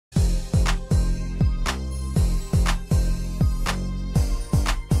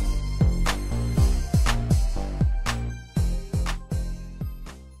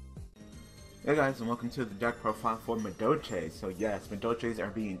Hey guys, and welcome to the deck profile for Madolche. So yes, Madolches are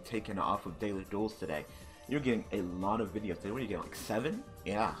being taken off of Daily Duels today. You're getting a lot of videos today. What are you getting, like 7?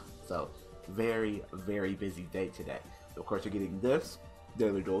 Yeah, so very busy day today. So of course you're getting this,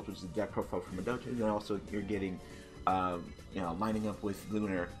 Daily Duels, which is the deck profile for Madolche, and then also you're getting, lining up with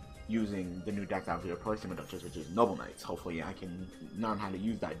Lunar using the new deck that I'll be replacing Madolches, which is Noble Knights. Hopefully I can learn how to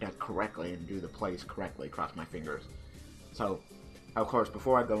use that deck correctly and do the plays correctly, cross my fingers. So, of course,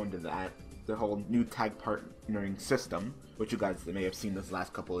 before I go into that, the whole new tag partnering system, which you guys may have seen this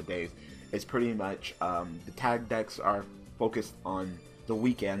last couple of days, is pretty much the tag decks are focused on the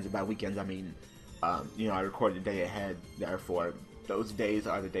weekends. By weekends, I mean, I record the day ahead. Therefore, those days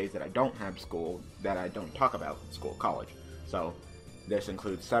are the days that I don't have school, that I don't talk about school, college. So this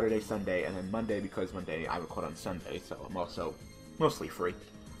includes Saturday, Sunday, and then Monday, because Monday I record on Sunday, so I'm also mostly free.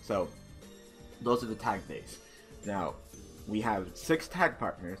 So those are the tag days. Now, we have 6 tag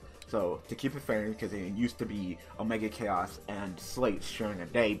partners. So, to keep it fair, because it used to be Omega Chaos and Slate sharing a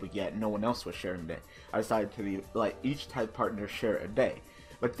day, but yet no one else was sharing a day, I decided to let each tag partner share a day.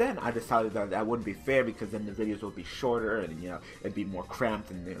 But then I decided that that wouldn't be fair, because then the videos would be shorter and, it'd be more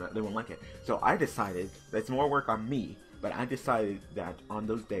cramped and they wouldn't like it. So I decided, that's more work on me, but I decided that on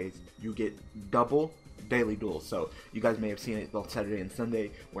those days, you get double Daily Duels. So you guys may have seen it both Saturday and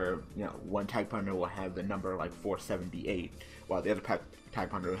Sunday, where one tag partner will have the number like 478, while the other tag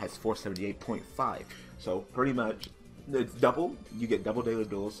partner has 478.5. So pretty much it's double. You get double Daily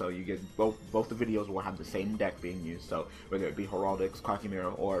Duels. So you get both the videos will have the same deck being used. So whether it be Heraldics, Koa'Ki,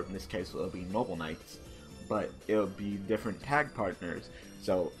 Meiru, or in this case it'll be Noble Knights, but it'll be different tag partners.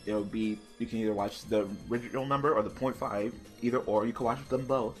 So it'll be, you can either watch the original number or the 0.5, either or. You can watch them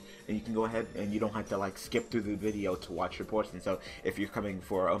both, and you can go ahead and you don't have to like skip through the video to watch your portion. So if you're coming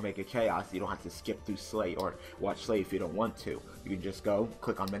for Omega Chaos, you don't have to skip through Slate or watch Slate if you don't want to. You can just go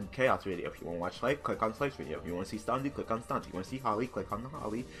click on Omega Chaos video. If you want to watch Slate, click on Slate's video. If you want to see Stanley, click on Stanley. If you want to see Holly, click on the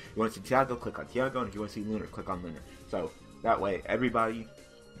Holly. If you want to see Tiago, click on Tiago. And if you want to see Lunar, click on Lunar. So that way everybody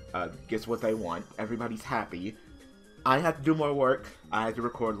gets what they want. Everybody's happy. I had to do more work. I had to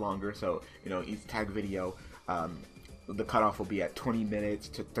record longer, so each tag video, the cutoff will be at 20 minutes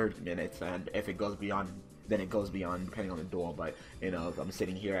to 30 minutes, and if it goes beyond, then it goes beyond, depending on the duel. But if I'm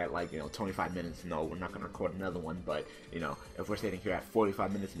sitting here at like 25 minutes, no, we're not gonna record another one. But if we're sitting here at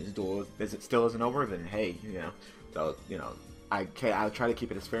 45 minutes in this duel, it still isn't over, then hey, so I'll try to keep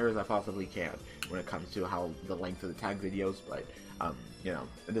it as fair as I possibly can when it comes to how the length of the tag videos. But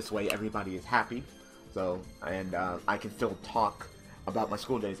this way everybody is happy. So, and I can still talk about my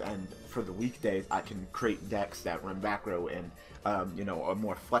school days, and for the weekdays I can create decks that run back row and are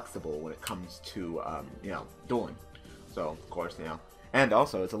more flexible when it comes to dueling. So of course, and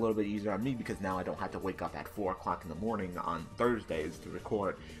also it's a little bit easier on me, because now I don't have to wake up at 4 o'clock in the morning on Thursdays to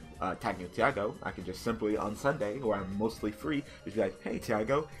record tagging with Tiago. I can just simply on Sunday, where I'm mostly free, just be like, hey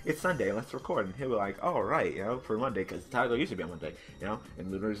Tiago, it's Sunday, let's record, and he'll be like, all right, for Monday, because Tiago used to be on Monday,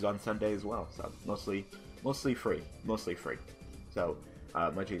 and Lunar's on Sunday as well. So mostly free. So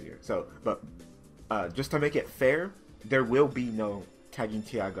much easier. So, but just to make it fair, there will be no tagging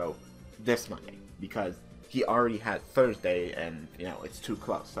Tiago this Monday, because he already had Thursday, and it's too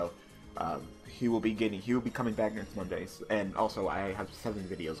close. So he will be coming back next Mondays. And also I have 7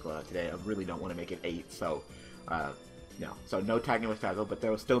 videos going out today. I really don't want to make it 8, so no tagging with Tiago, but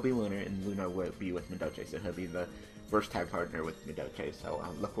there will still be Lunar, and Lunar will be with Madolche, so he'll be the first tag partner with Madolche. So I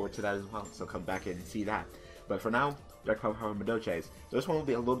look forward to that as well, so come back and see that. But for now, deck profile for Madolches. So this one will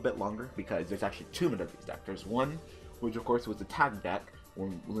be a little bit longer, because there's actually 2 Madolches decks. There's one, which of course was the tag deck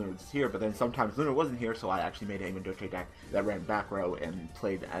when Lunar was here, but then sometimes Lunar wasn't here, so I actually made a Madolche deck that ran back row and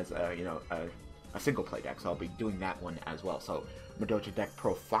played as a single play deck. So I'll be doing that one as well. So Madolche deck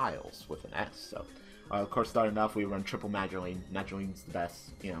profiles with an S. So of course, starting off, we run triple Madeline. Madeline's the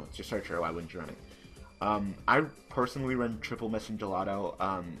best. It's your searcher. Why wouldn't you run it? I personally run triple Messenger.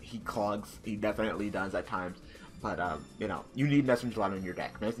 He clogs. He definitely does at times. But, you need Messenger in your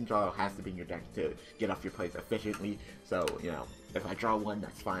deck. Messenger has to be in your deck to get off your plays efficiently. So, if I draw 1,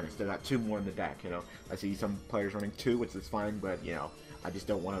 that's fine. I still got 2 more in the deck, I see some players running 2, which is fine, but, I just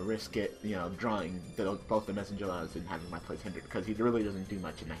don't want to risk it, drawing both the Messenger and having my plays hindered, because he really doesn't do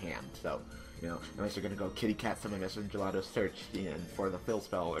much in the hand. So, unless you're going to go kitty cat summon Messenger search for the fill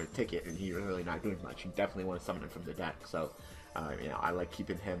spell or ticket, and he's really not doing much. You definitely want to summon him from the deck. So, I like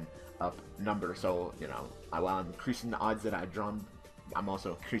keeping him up number, so while I'm increasing the odds that I draw, I'm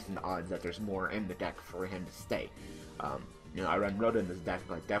also increasing the odds that there's more in the deck for him to stay. I run Rhoda in this deck,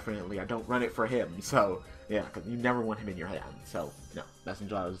 but definitely I don't run it for him. So yeah, because you never want him in your hand. So no,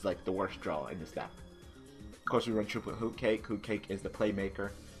 Messenger is like the worst draw in this deck. Of course, we run triple Hoot Cake. Hoot Cake is the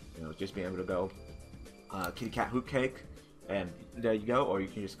playmaker. You know, just being able to go Kitty Cat Hoot Cake, and there you go. Or you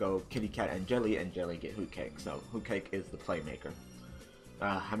can just go Kitty Cat and Jelly get Hoot Cake. So Hoot Cake is the playmaker.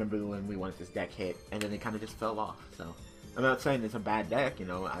 I remember when we wanted this deck hit, and then it kind of just fell off. So I'm not saying it's a bad deck, you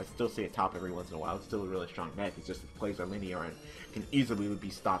know. I still see it top every once in a while. It's still a really strong deck. It's just the plays are linear and can easily be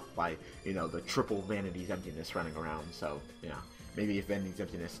stopped by, you know, the triple Vanity's Emptiness running around. So, you know, maybe if Vanity's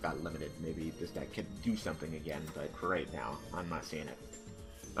Emptiness got limited, maybe this deck could do something again. But for right now, I'm not seeing it.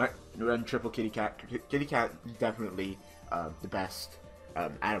 Alright, run triple Kitty Cat. Kitty Cat definitely the best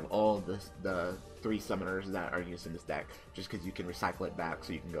out of all the 3 summoners that are used in this deck, just because you can recycle it back,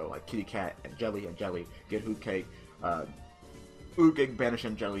 so you can go like Kitty Cat and Jelly, get Hoot Cake, Hoot Cake, banish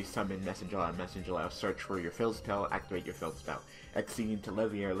Jelly, summon Messenger, search for your field spell, activate your field spell, Xene into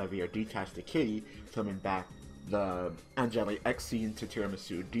Levier, detach the Kitty, summon back the Angeli, Xene to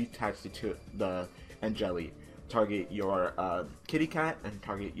Tiramisu, detach the Angeli, target your Kitty Cat and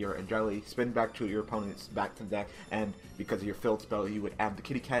target your Angeli, spin back to your opponent's back to the deck, and because of your field spell, you would add the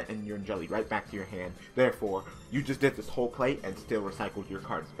Kitty Cat and your Angeli right back to your hand. Therefore, you just did this whole play and still recycled your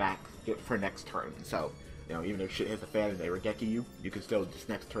cards back for next turn. So, you know, even if shit hits the fan and they Regeki you, you can still just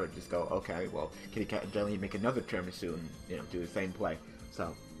next turn just go, okay, well, Kitty Cat and Jelly make another Tiramisu and, you know, do the same play.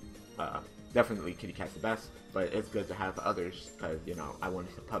 So, definitely Kitty Cat's the best, but it's good to have others, because, you know, I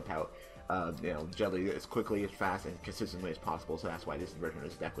wanted to pump out you know, Jelly as quickly, as fast, and consistently as possible, so that's why this version of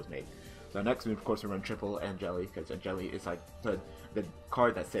this deck was made. So next, we of course run triple Angeli, because Angeli is like the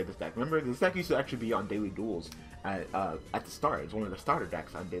card that saved this deck. Remember, this deck used to actually be on Daily Duels at the start. It was one of the starter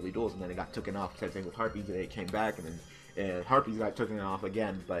decks on Daily Duels, and then it got taken off. Same thing with Harpies, and it came back, and then Harpies got taken off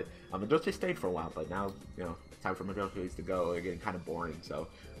again. But Madolche stayed for a while, but now, you know, time for Madolche to go. They're getting kind of boring, so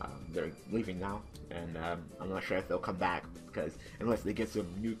they're leaving now, and I'm not sure if they'll come back, because unless they get some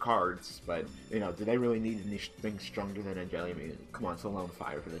new cards. But, you know, do they really need anything stronger than Angeli? I mean, come on, it's a lone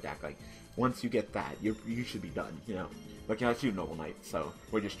fire for the deck. Like, once you get that, you should be done, you know. Look at you, Noble Knight. So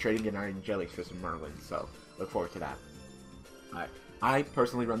we're just trading in our Angelics for some Merlins, so look forward to that. Alright, I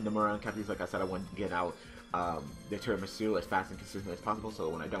personally run the Marauding Captains. Like I said, I want to get out the Tiramisu as fast and consistent as possible, so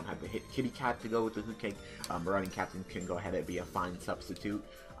when I don't have to hit Kitty Cat to go with the Hoot Cake, Marauding Captain can go ahead and be a fine substitute.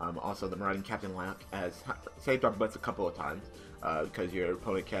 Also, the Marauding Captain has saved our butts a couple of times, because your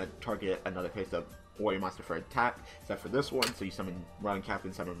opponent can't target another face-up warrior monster for attack, except for this one. So you summon Marauding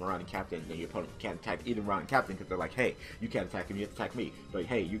Captain, and then your opponent can't attack either Marauding Captain, because they're like, hey, you can't attack him, you have to attack me. But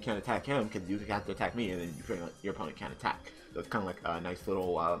hey, you can't attack him because you have to attack me, and then your opponent can't attack. So it's kind of like a nice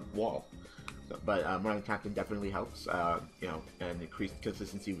little wall. So, but Marauding Captain definitely helps, you know, and increased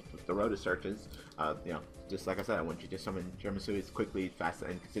consistency with the Rota searches. You know, just like I said, I want you to summon Tiramisu as quickly, fast,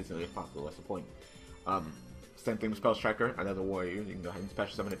 and consistently as possible. That's the point. Same thing with Spell Striker, another warrior. You can go ahead and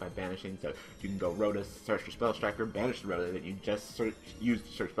special summon it by banishing. So you can go Rota, search for Spell Striker, banish the Rota that you just used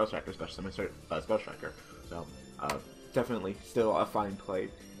to search Spell Striker, special summon Spell Striker. So definitely still a fine play,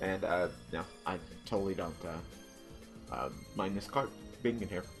 and you know, I totally don't mind this card being in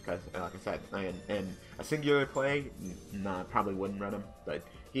here, because like I said, in a singular play, nah, probably wouldn't run him, but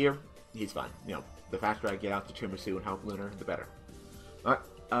here he's fine. You know, the faster I get out to Tiramisu and help Lunar, the better.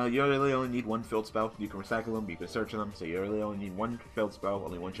 Alright, you really only need one field spell. You can recycle them, you can search them, so you really only need one field spell,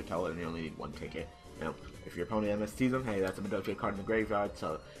 only one Chatella, and you only need one ticket. You know, if your opponent MSTs them, hey, that's a Madolche card in the graveyard,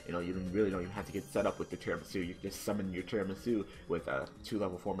 so, you know, you really don't even have to get set up with the Tiramisu. You can just summon your Tiramisu with 2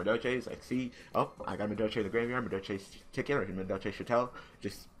 level 4 Madolches, like, see, oh, I got Madolche in the graveyard, Madolche's ticket, or Madolche Chatella,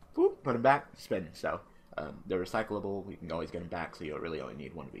 just, whoop, put them back, spin. So, they're recyclable, you can always get them back, so you really only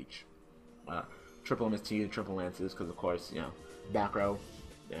need one of each. Triple MST and triple Lances, because, of course, you know, back row,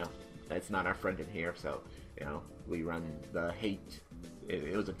 you know, that's not our friend in here, so, you know, we run the hate.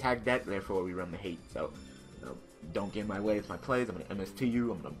 It was a tag deck, therefore we run the hate. So, you know, don't get in my way with my plays. I'm going to MST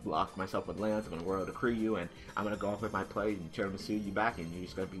you, I'm going to block myself with lands, I'm going to World Decree you, and I'm going to go off with my play and Tiramisu you back, and you're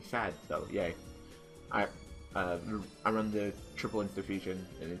just going to be sad. So, yay. Alright, I run the triple Institution,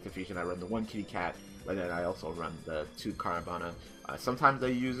 and Institution I run the 1 Kitty Cat, but then I also run the 2 Caravana. Sometimes I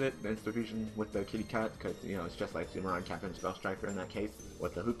use it, the Institution with the Kitty Cat, because, you know, it's just like the Marauding Captain Spell Striker in that case,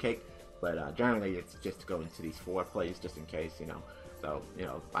 with the Hoot Cake. But generally, it's just to go into these 4 plays, just in case, you know. So, you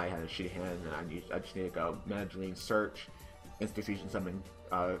know, if I had a shitty hand, and I just need to go Magdalene Search, Institution Summon,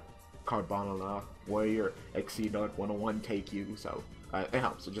 Carbonala, Warrior, Exceed Dark 101, take you. So, it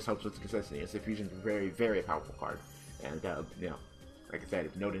helps. It just helps with the consistency. Institution is a very, very powerful card. And, you know, like I said,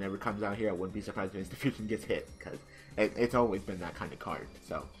 if Noda never comes out here, I wouldn't be surprised if Institution gets hit, because it's always been that kind of card.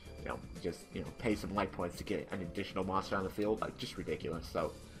 So, you know, just, you know, pay some life points to get an additional monster on the field, like, just ridiculous.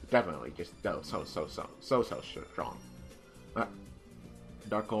 So, definitely, just so strong.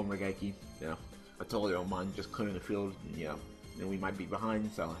 Dark Hole Regeki, you know, I totally don't mind just clearing the field, and, you know, and we might be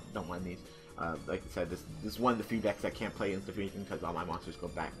behind, so don't mind these. Like I said, this is one of the few decks that can't play Instant Fusion because all my monsters go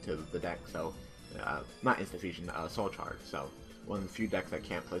back to the deck, so, not Instant Fusion, Soul Charge, so one of the few decks that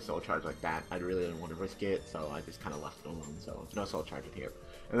can't play Soul Charge like that. I really didn't want to risk it, so I just kind of left it alone, so no Soul Charge in here.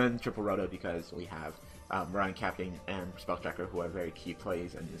 And then triple Rhoda because we have Ryan Captain and Spell Tracker, who are very key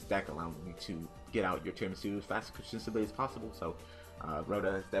plays in this deck, allowing you to get out your tiramisu as fast and consistently as possible, so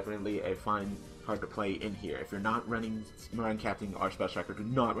Rhoda is definitely a fine card to play in here. If you're not running Ryan Captain or Spell Tracker, do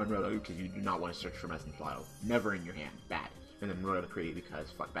not run Rhoda because you do not want to search for Messenger Lotto. Never in your hand. Bad. And then Rhoda create because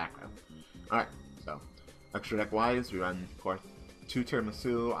fuck background. Alright, so extra deck wise, we run, of course, 2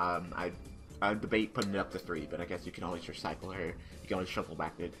 tiramisu. I debate putting it up to 3, but I guess you can always recycle her. You can always shuffle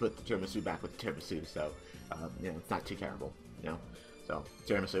back it, put the tiramisu back with the tiramisu, so you know, it's not too terrible, you know. So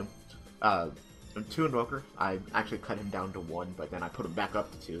tiramisu. 2 Invoker. I actually cut him down to 1, but then I put him back up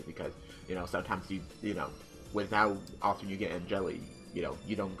to 2 because, you know, sometimes you know, with how often you get Angeli, you know,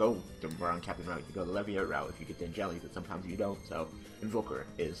 you don't go the Ryan Captain route, you go the Leviate route if you get the Angeli, but sometimes you don't, so Invoker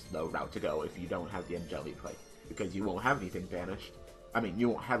is the route to go if you don't have the Angeli play, because you won't have anything banished. I mean, you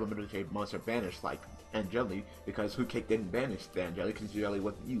won't have a military monster banished like Angeli, because Hootcake didn't banish the Angeli, because Angeli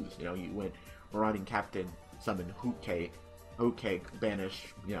wasn't used, you know, you went Ryan Captain, summon Hootcake,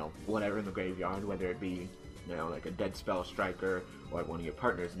 banish, you know, whatever in the graveyard, whether it be, you know, like a Dead Spell Striker, or one of your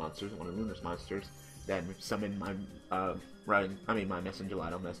partner's monsters, one of Lunar's monsters, then summon my, my Messenger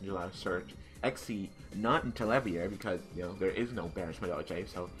Lotto Search, XC not into Levier, because, you know, there is no banishment Madolche,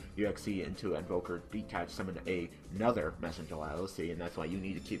 so you XC into Invoker, detach, summon another Messenger Lotto, see, and that's why you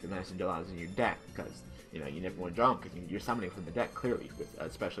need to keep the Messenger Lottos in your deck, because, you know, you never want to draw them, because you're summoning from the deck, clearly, with,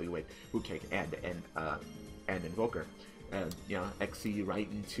 especially with Hootcake and Invoker. And, you know, XC right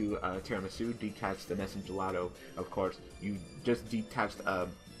into Tiramisu, detach the Messenger Lotto, of course, you just detached,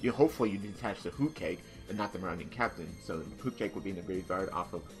 hopefully you detach the Hootcake, and not the Ryan Captain, so the Hootcake would be in the graveyard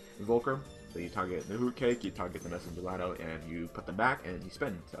off of Invoker, so you target the Hootcake, you target the Messenger Lotto, and you put them back, and you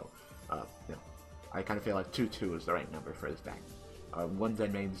spin, so, you know, I kind of feel like 2-2 is the right number for this deck. 1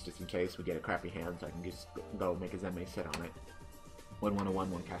 Zen mains just in case we get a crappy hand, so I can just go make a Zen main sit on it. 1 101,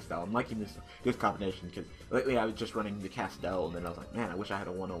 1 Castel. I'm liking this combination because lately I was just running the Castel and then I was like, man, I wish I had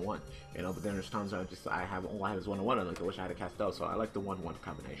a 101. You know, but then there's times where I have all I have is 101 and like I wish I had a Castel, so I like the 1-1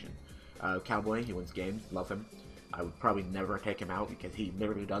 combination. Cowboy, he wins games, love him. I would probably never take him out because he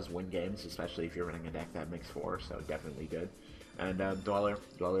literally does win games, especially if you're running a deck that makes 4, so definitely good. And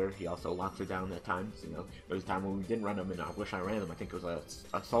Dweller, he also locks it down at times. You know, there was a time when we didn't run him and I wish I ran him. I think it was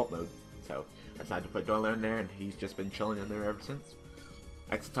assault mode, so I decided to put Dweller in there, and he's just been chilling in there ever since.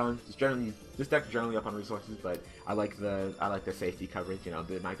 Exciton is generally, this deck is generally up on resources, but I like the safety coverage. You know,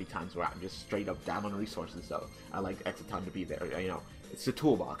 there might be times where I'm just straight up down on resources, so I like Exciton to be there. You know, it's a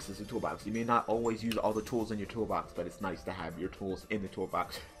toolbox. It's a toolbox. You may not always use all the tools in your toolbox, but it's nice to have your tools in the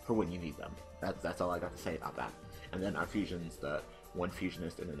toolbox for when you need them. That's all I got to say about that. And then our fusions, the 1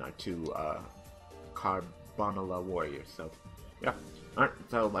 fusionist, and then our 2 Carbonella warriors. So yeah. Alright,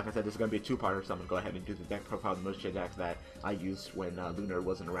 so like I said, this is going to be a 2-parter, so I'm going to go ahead and do the deck profile of the most decks that I used when Lunar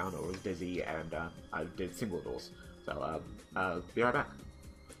wasn't around or was busy, and I did single duels. So, be right back.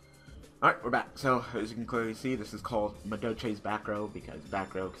 Alright, we're back. So, as you can clearly see, this is called Madolche's back row, because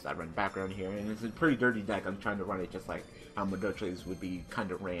I run back row in here, and it's a pretty dirty deck. I'm trying to run it just like how Madolche's would be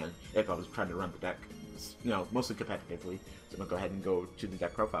kind of ran if I was trying to run the deck, you know, mostly competitively. So I'm going to go ahead and go to the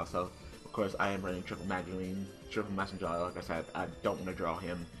deck profile. So, of course, I am running triple Magdalene, triple Messenger. Like I said, I don't want to draw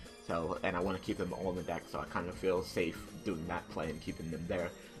him, so, and I want to keep them all in the deck, so I kind of feel safe doing that play and keeping them there.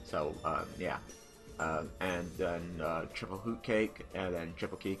 So, yeah. And then triple Hootcake, and then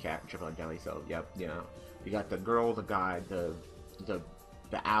triple Kitty Cat, and triple Angeli. So, yep, you know, you got the girl, the guy, the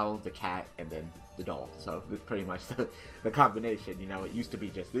owl, the cat, and then the doll. So it's pretty much the combination. You know, it used to be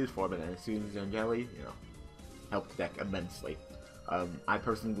just this form, and then as soon as Angeli, you know, helped the deck immensely. I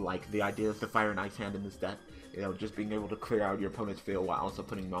personally like the idea of the Fire and Ice Hand in this deck. You know, just being able to clear out your opponent's field while also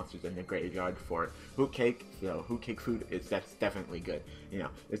putting monsters in the graveyard for Hootcake. You know, Hootcake food that's definitely good. You know,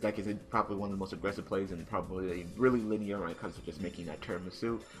 this deck is probably one of the most aggressive plays and probably really linear when it comes to just making that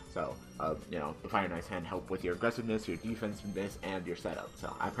tiramisu. So, you know, the Fire and Ice Hand help with your aggressiveness, your defensiveness, and your setup.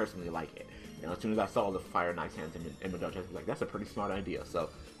 So, I personally like it. You know, as soon as I saw the Fire and Ice Hands in Madolche, I was like, that's a pretty smart idea. So,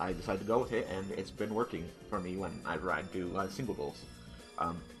 I decided to go with it, and it's been working for me when I do single duels.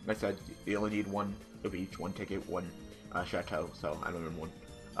 Like I said, you only need 1 of each, 1 ticket, 1 chateau, so I don't remember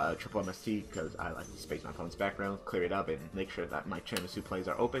 1 triple MST, because I like to space my opponent's background, clear it up, and make sure that my tiramisu plays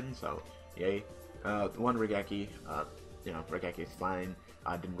are open, so yay. 1 Regeki, you know, Regeki is fine.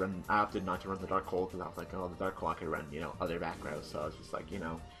 I opted not to run the Dark Hole, because I was like, oh, the Dark Hole I could run, you know, other back rows, so I was just like, you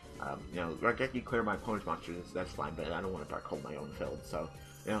know, You know, Koa'Ki clear my opponent's monsters, that's fine, but I don't want to dark hold my own field, so,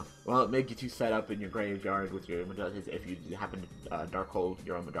 you know, well, it may get you set up in your graveyard with your Madolches if you happen to dark hold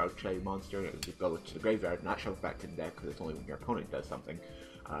your own Maldolche monster, just go to the graveyard, not shove it back to the deck, because it's only when your opponent does something.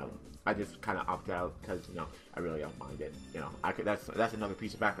 I just kind of opt out because, you know, I really don't mind it. You know, that's another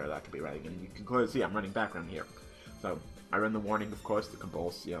piece of background that I could be running, and you can clearly see I'm running background here. So I run the warning, of course, the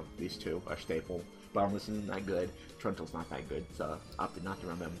Convulse. You know, these two are staple. Bottomless isn't that good. Torrential's not that good, so I opted not to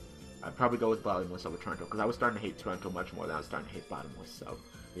run them. I'd probably go with Bottomless over Torrential because I was starting to hate Torrential much more than I was starting to hate Bottomless. So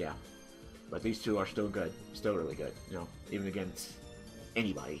yeah, but these two are still good, still really good. You know, even against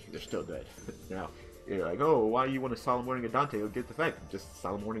anybody, they're still good. You know. You're like, oh, why do you want a Solemn Warning of Dante? Get the thing. Just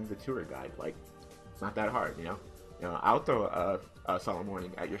Solemn Warning the Tour Guide. Like, it's not that hard, you know? You know, I'll throw a Solemn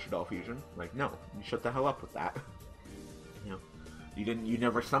Warning at your Shaddoll Fusion. Like, no, you shut the hell up with that. You know, you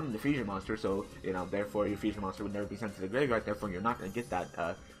never summoned the Fusion monster, so, you know, therefore your Fusion monster would never be sent to the graveyard, therefore you're not going to get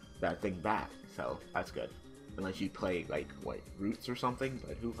that thing back. So, that's good. Unless you play, like, what, Roots or something?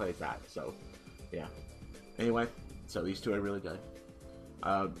 But who plays that? So, yeah. Anyway, so these two are really good.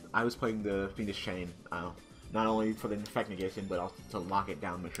 I was playing the Fiendish Chain, not only for the effect negation, but also to lock it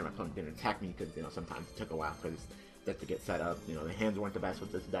down, make sure my opponent didn't attack me, because, you know, sometimes it took a while for this deck to get set up. You know, the hands weren't the best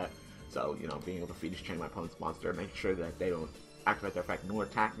with this deck, so, you know, being able to Fiendish Chain my opponent's monster, make sure that they don't activate their effect nor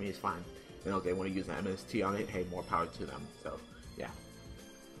attack me is fine. You know, if they want to use an MST on it, hey, more power to them, so, yeah.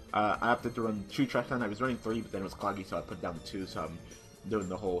 I opted to run 2 Trap Stun. I was running 3, but then it was Koa'Ki, so I put it down to 2, so I'm doing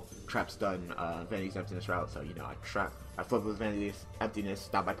the whole Trap Stun, Vanity's Emptiness route, so, you know, I flip with Vanity's Emptiness,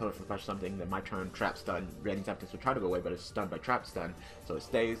 stop my opponent from special something, then my turn, Trap Stun, Vanity's Emptiness will try to go away, but it's stunned by Trap Stun, so it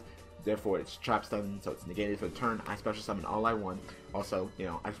stays, therefore it's Trap Stun, so it's negated for the turn, I special summon all I want, also, you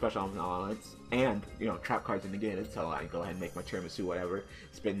know, I special summon all I want, and, you know, Trap cards are negated, so I go ahead and make my tiramisu, whatever,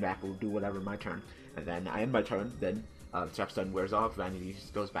 spin back, will do whatever my turn, and then I end my turn, then, Trap Stun wears off, Vanity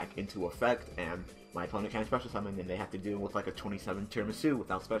goes back into effect, and my opponent can't special summon, and they have to deal with like a 27 tiramisu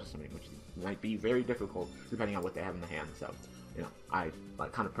without special summoning, which might be very difficult depending on what they have in the hand. So, you know, I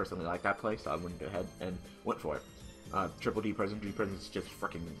kind of personally like that play, so I went ahead and went for it. Triple D Prison. D Prison is just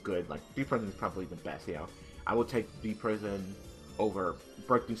freaking good. Like, D Prison is probably the best, you know. I will take D Prison over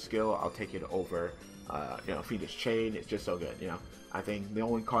Breakthrough Skill, I'll take it over, you know, Fiendish Chain. It's just so good, you know. I think the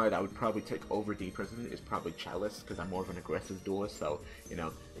only card I would probably take over D Prison is probably Chalice, because I'm more of an aggressive duelist, so, you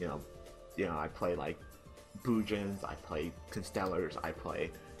know, I play, like, Boojins, I play Constellars, I play,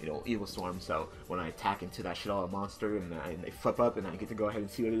 you know, Evil Storm, so when I attack into that Shaddoll monster and they flip up and I get to go ahead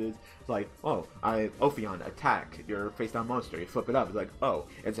and see what it is, it's like, oh, Ophion, attack your face down monster, you flip it up, it's like, oh,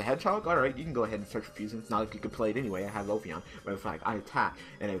 it's a Hedgehog? Alright, you can go ahead and search for fusion, it's not like you can play it anyway, I have Ophion, but if like, I attack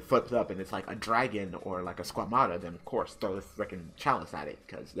and it flips up and it's like a dragon or like a Squamata, then of course throw the freaking Chalice at it,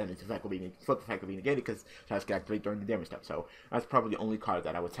 because then its effect will be, flip effect will be negated, because Chalice can activate during the damage step, so that's probably the only card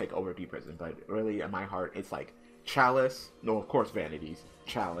that I would take over D Prison, but really, in my heart, it's like, Chalice, no, of course Vanities,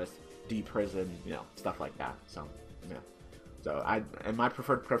 Chalice, D Prison, you know, stuff like that. So, yeah. So, and my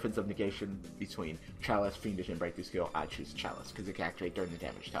preferred preference of negation between Chalice, Fiendish, and Breakthrough Skill, I choose Chalice, because it can activate during the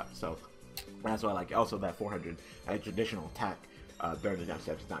damage step. So, that's why I like it. Also, that 400 traditional attack during the damage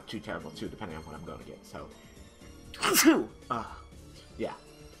step is not too terrible, too, depending on what I'm going to get. So, yeah.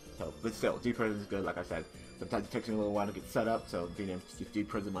 So, but still, D Prison is good, like I said. Sometimes it takes me a little while to get set up, so being able to D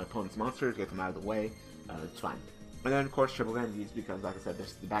Prison my opponent's monsters, get them out of the way, it's fine. And then, of course, triple vanities, because, like I said, this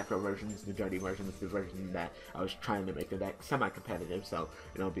is the back row version, this is the dirty version, this is the version that I was trying to make the deck semi-competitive, so,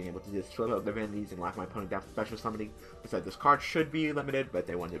 you know, being able to just flip out the vanities and lock my opponent down for special summoning. I said this card should be limited, but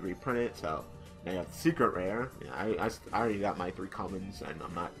they wanted to reprint it, so now you have the secret rare. You know, I already got my 3 commons, and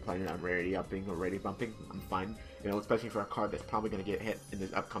I'm not planning on rarity upping or rarity bumping. I'm fine, you know, especially for a card that's probably going to get hit in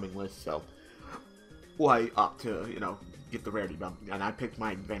this upcoming list, so I opt to, you know, get the rarity bump, and I picked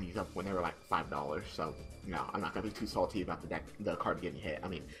my vanities up when they were like $5, so, you know, I'm not going to be too salty about the card getting hit. I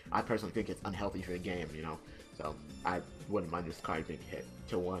mean, I personally think it's unhealthy for the game, you know, so I wouldn't mind this card being hit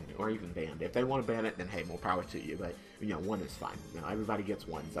to 1, or even banned. If they want to ban it, then hey, more power to you, but, you know, 1 is fine. You know, everybody gets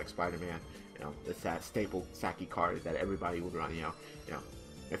 1, it's like Spider-Man, you know, it's that staple Saki card that everybody would run, you know.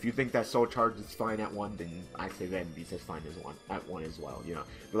 If you think that Soul Charge is fine at 1, then I say Vanities is fine at 1 as well, you know.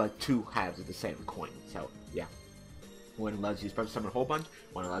 They're like 2 halves of the same coin, so, yeah. One allows you to special summon a whole bunch,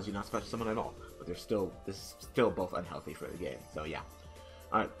 one allows you not to special summon at all. But this is still both unhealthy for the game, so yeah.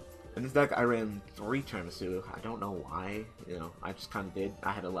 Alright, in this deck I ran 3 tiramisu. I don't know why, you know, I just kind of did.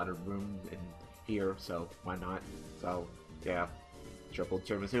 I had a lot of room in here, so why not? So, yeah. Triple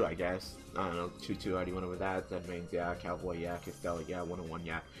tiramisu, I guess. I don't know, 2-2, already went over that. That means, yeah, Cowboy, yeah, Castella, yeah, 1-1,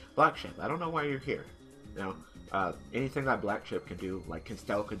 yeah. Black Ship, I don't know why you're here. You know, anything that Black Ship can do, like,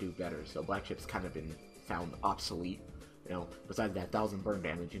 Castell could do better, so Black Ship's kind of been found obsolete. you know, besides that 1000 burn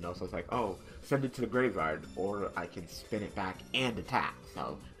damage, you know, so it's like, oh, send it to the graveyard, or I can spin it back and attack.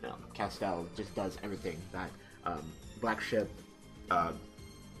 So, you know, Castel just does everything that Black Ship,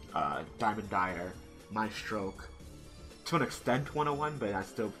 Diamond Dyer, My Stroke, to an extent 101, but I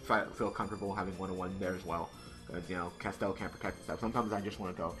still feel comfortable having 101 there as well. Because, you know, Castel can't protect itself. Sometimes I just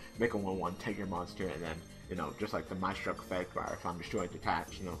want to go make a 101, take your monster, and then, you know, just like the My Stroke effect, where if I'm destroyed,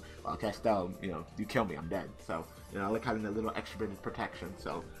 detach, you know, Castel, you know, you kill me, I'm dead. So, you know, I like having a little extra bit of protection.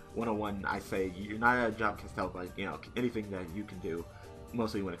 So, 101, I say, you're not out of job, Castel, but, you know, anything that you can do,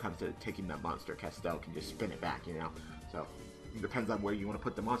 mostly when it comes to taking that monster, Castel can just spin it back, you know. So, it depends on where you want to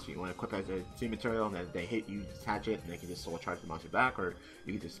put the monster. You want to equip it as a sea material, and as they hit, you detach it, and they can just soul charge the monster back, or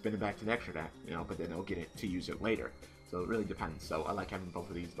you can just spin it back to the extra deck, you know, but then they'll get it to use it later. So it really depends. So I like having both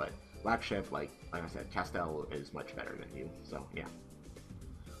of these, but Black Ship, like I said, Castel is much better than you. So yeah.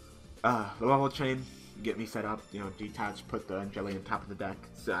 The level chain, get me set up, you know, detach, put the Angeli on top of the deck.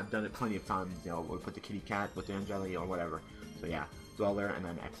 So I've done it plenty of times, you know, we'll put the kitty cat with the Angeli or whatever. So yeah, Dweller and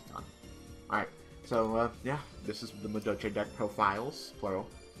then Exton. Alright. So, yeah, this is the Madolche deck profiles, plural.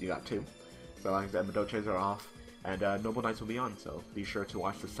 You got 2. So, like I said, Madolches are off, and Noble Knights will be on, so be sure to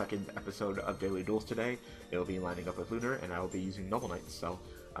watch the second episode of Daily Duels today. It'll be lining up with Lunar, and I will be using Noble Knights, so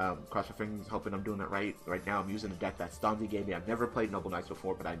cross my fingers, hoping I'm doing it right. Right now, I'm using a deck that Stanzi gave me. I've never played Noble Knights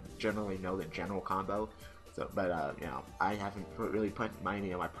before, but I generally know the general combo. So, but, you know, I haven't really put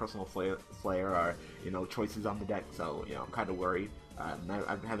any of my personal flair or, you know, choices on the deck, so, you know, I'm kind of worried.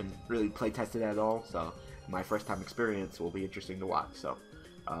 I haven't really play tested at all, so my first time experience will be interesting to watch, so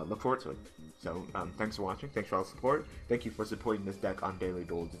look forward to it. So thanks for watching, thanks for all the support, thank you for supporting this deck on Daily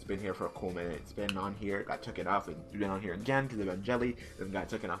Duels. It's been here for a cool minute, it's been on here, got taken off, and been on here again because of Angeli, then got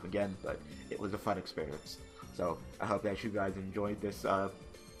taken off again, but it was a fun experience. So I hope that you guys enjoyed this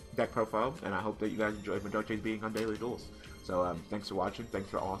deck profile, and I hope that you guys enjoyed Madolche's being on Daily Duels. So thanks for watching,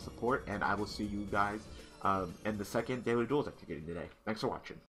 thanks for all the support, and I will see you guys in the second Daily Duels activity today. Thanks for watching.